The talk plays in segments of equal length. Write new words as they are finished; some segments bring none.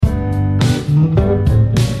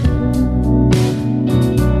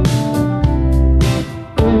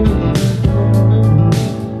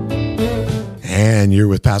And you're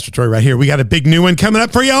with Pastor Troy right here. We got a big new one coming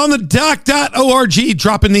up for you on the doc.org,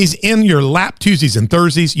 dropping these in your lap Tuesdays and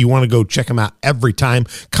Thursdays. You want to go check them out every time.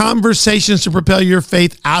 Conversations to propel your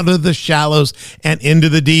faith out of the shallows and into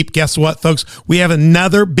the deep. Guess what, folks? We have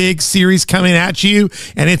another big series coming at you,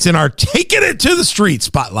 and it's in our Taking It to the Street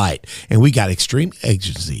spotlight. And we got Extreme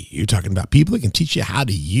Exigency. You're talking about people that can teach you how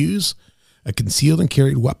to use a concealed and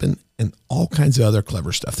carried weapon and all kinds of other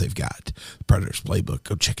clever stuff they've got. The Predator's Playbook.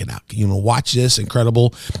 Go check it out. You know, watch this.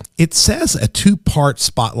 Incredible. It says a 2-part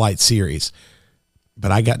spotlight series,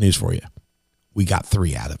 but I got news for you. We got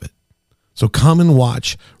 3 out of it. So come and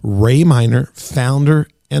watch Ray Minor, founder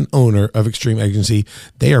and owner of Extreme Exigency.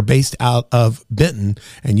 They are based out of Benton,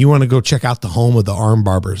 and you want to go check out the home of the armed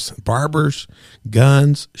barbers. Barbers,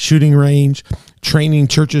 guns, shooting range, training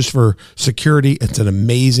churches for security. It's an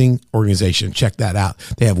amazing organization. Check that out.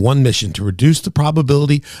 They have one mission: to reduce the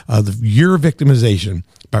probability of your victimization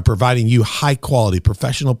by providing you high quality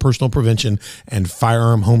professional personal prevention and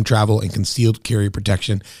firearm, home travel, and concealed carry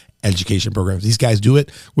protection education programs. These guys do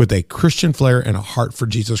it with a Christian flair and a heart for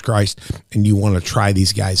Jesus Christ, and you want to try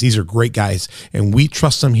these guys. These are great guys, and we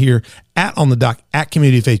trust them here at On the Dock at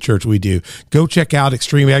Community Faith Church. We do. Go check out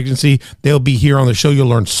Extreme Exigency. They'll be here on the show. You'll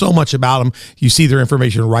learn so much about them. You see their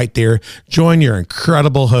information right there. Join your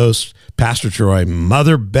incredible hosts, Pastor Troy,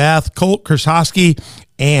 Mother Beth, Colt Kersowski,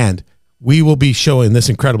 and we will be showing this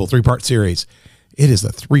incredible 3-part series. It is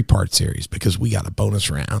a 3-part series because we got a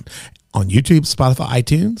bonus round on YouTube, Spotify,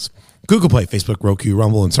 iTunes, Google Play, Facebook, Roku,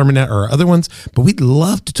 Rumble, and SermonNet are other ones. But we'd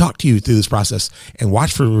love to talk to you through this process and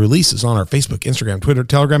watch for releases on our Facebook, Instagram, Twitter,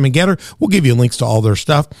 Telegram, and Getter. We'll give you links to all their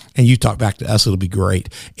stuff, and you talk back to us. It'll be great.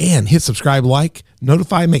 And hit subscribe, like,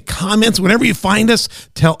 notify, make comments. Whenever you find us,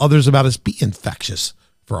 tell others about us. Be infectious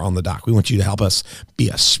for On the Dock. We want you to help us be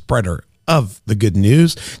a spreader of the good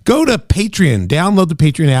news. Go to Patreon, download the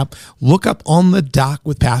Patreon app, look up On the Dock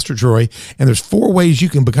with Pastor Troy, and there's 4 ways you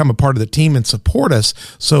can become a part of the team and support us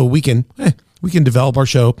so we can develop our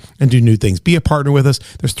show and do new things. Be a partner with us.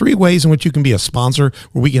 There's 3 ways in which you can be a sponsor,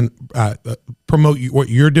 where we can promote what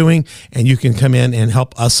you're doing, and you can come in and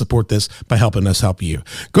help us support this by helping us help you.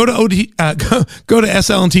 Go to go to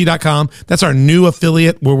slnt.com. That's our new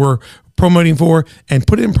affiliate where we're promoting for, and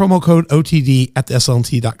put in promo code OTD at the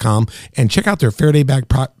slnt.com and check out their Faraday bag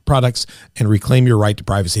products and reclaim your right to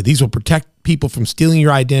privacy. These will protect people from stealing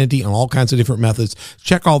your identity on all kinds of different methods.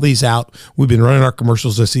 Check all these out. We've been running our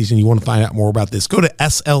commercials this season. You want to find out more about this, go to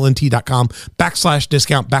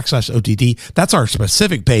slnt.com/discount/OTD. That's our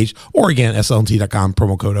specific page. Or again, slnt.com,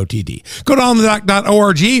 promo code OTD. Go to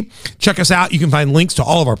onthedock.org. Check us out. You can find links to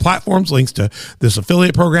all of our platforms, links to this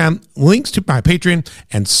affiliate program, links to my Patreon,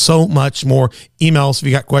 and so much more. Email us if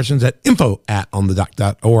you got questions at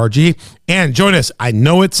info@onthedock.org. And join us. I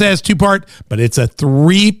know it says 2-part, but it's a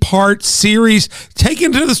 3-part series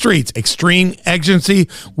taken to the streets. Extreme Exigency.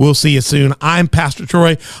 We'll see you soon. I'm Pastor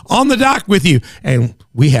Troy on the Dock with you, and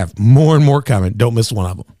we have more and more coming. Don't miss one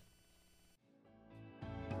of them.